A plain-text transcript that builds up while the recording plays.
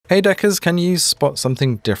Hey Deckers, can you spot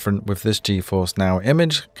something different with this GeForce NOW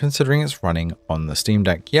image considering it's running on the Steam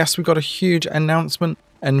Deck? Yes, we got a huge announcement.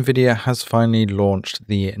 Nvidia has finally launched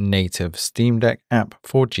the native Steam Deck app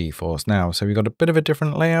for GeForce NOW. So we got a bit of a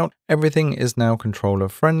different layout. Everything is now controller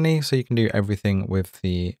friendly, so you can do everything with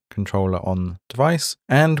the controller on device.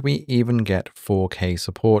 And we even get 4K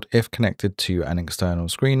support if connected to an external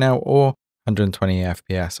screen now, or 120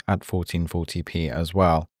 FPS at 1440p as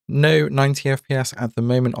well. No 90 FPS at the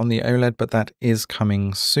moment on the OLED, but that is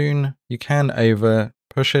coming soon. You can over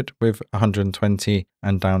push it with 120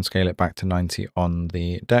 and downscale it back to 90 on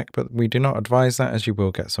the deck, but we do not advise that as you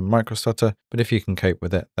will get some micro stutter. But if you can cope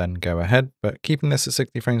with it, then go ahead. But keeping this at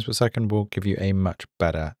 60 frames per second will give you a much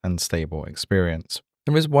better and stable experience.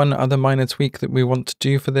 There is one other minor tweak that we want to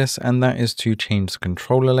do for this, and that is to change the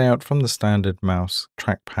controller layout from the standard mouse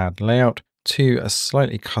trackpad layout to a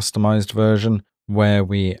slightly customized version where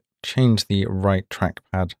we change the right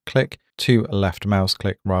trackpad click to a left mouse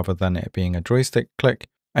click rather than it being a joystick click.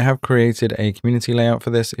 I have created a community layout for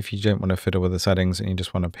this if you don't want to fiddle with the settings and you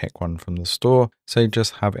just want to pick one from the store. So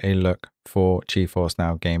just have a look for GeForce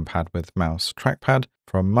NOW gamepad with mouse trackpad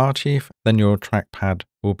from Marchief. Then your trackpad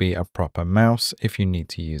will be a proper mouse if you need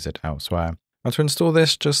to use it elsewhere. Now to install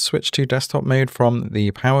this, just switch to desktop mode from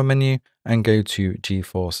the power menu and go to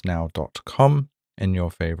geforcenow.com in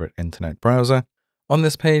your favorite internet browser. On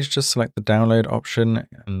this page, just select the download option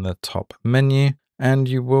in the top menu, and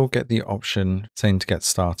you will get the option saying to get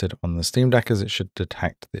started on the Steam Deck, as it should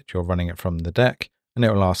detect that you're running it from the deck, and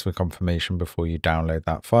it will ask for confirmation before you download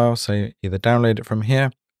that file. So either download it from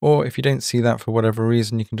here, or if you don't see that for whatever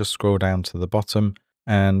reason, you can just scroll down to the bottom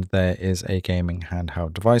and there is a gaming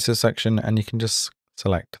handheld devices section, and you can just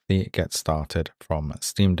select the get started from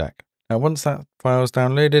Steam Deck. Now, once that file is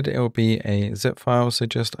downloaded, it will be a zip file, so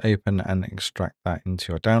just open and extract that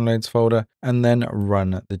into your downloads folder and then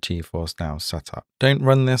run the GeForce NOW setup. Don't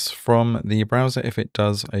run this from the browser if it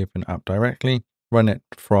does open up directly. Run it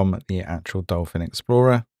from the actual Dolphin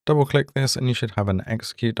Explorer. Double click this and you should have an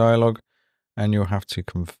execute dialog, and you'll have to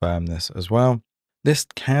confirm this as well. This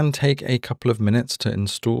can take a couple of minutes to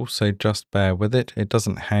install, so just bear with it. It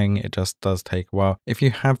doesn't hang, it just does take a while. If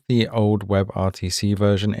you have the old WebRTC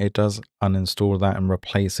version, it does uninstall that and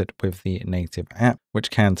replace it with the native app,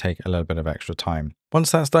 which can take a little bit of extra time.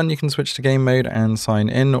 Once that's done, you can switch to game mode and sign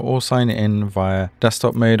in, or sign in via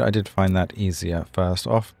desktop mode. I did find that easier first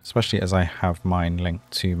off, especially as I have mine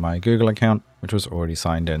linked to my Google account, which was already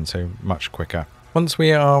signed in, so much quicker. Once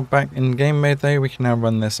we are back in game mode though, we can now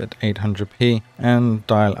run this at 800p and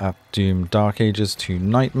dial up Doom Dark Ages to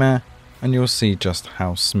Nightmare, and you'll see just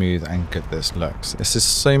how smooth and good this looks. This is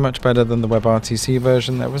so much better than the WebRTC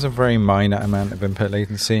version. There was a very minor amount of input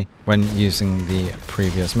latency when using the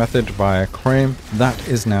previous method via Chrome. That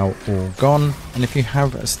is now all gone, and if you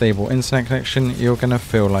have a stable internet connection, you're going to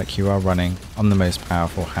feel like you are running on the most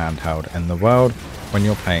powerful handheld in the world when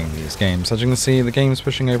you're playing these games. As you can see, the game's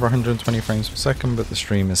pushing over 120 frames per second, but the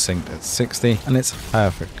stream is synced at 60, and it's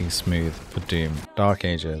perfectly smooth for Doom Dark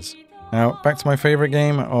Ages. Now, back to my favorite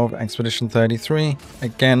game of Expedition 33.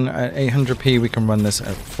 Again, at 800p, we can run this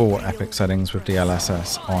at full epic settings with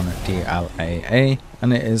DLSS on DLAA,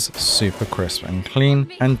 and it is super crisp and clean,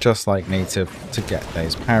 and just like native to get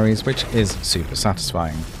those parries, which is super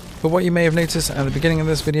satisfying. But what you may have noticed at the beginning of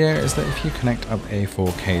this video is that if you connect up a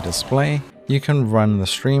 4K display, you can run the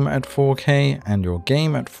stream at 4K and your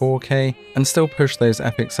game at 4K and still push those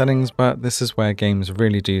epic settings, but this is where games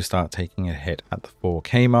really do start taking a hit at the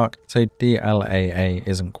 4K mark. So DLAA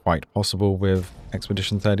isn't quite possible with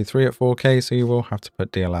Expedition 33 at 4K, so you will have to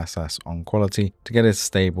put DLSS on quality to get a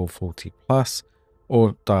stable 40 plus,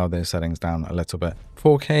 or dial those settings down a little bit.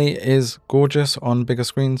 4K is gorgeous on bigger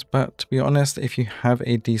screens, but to be honest, if you have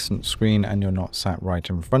a decent screen and you're not sat right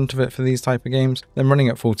in front of it for these type of games, then running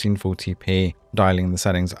at 1440p, dialing the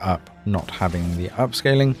settings up, not having the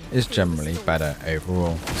upscaling is generally better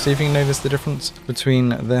overall. See if you can notice the difference between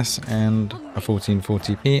this and a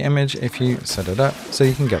 1440p image if you set it up so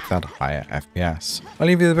you can get that higher FPS. I'll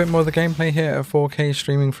leave you a bit more of the gameplay here at 4K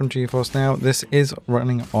streaming from GeForce NOW. This is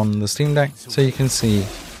running on the Steam Deck, so you can see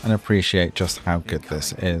and appreciate just how good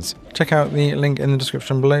this is. Check out the link in the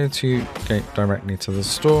description below to go directly to the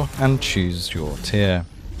store and choose your tier.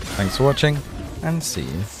 Thanks for watching, and see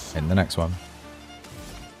you in the next one.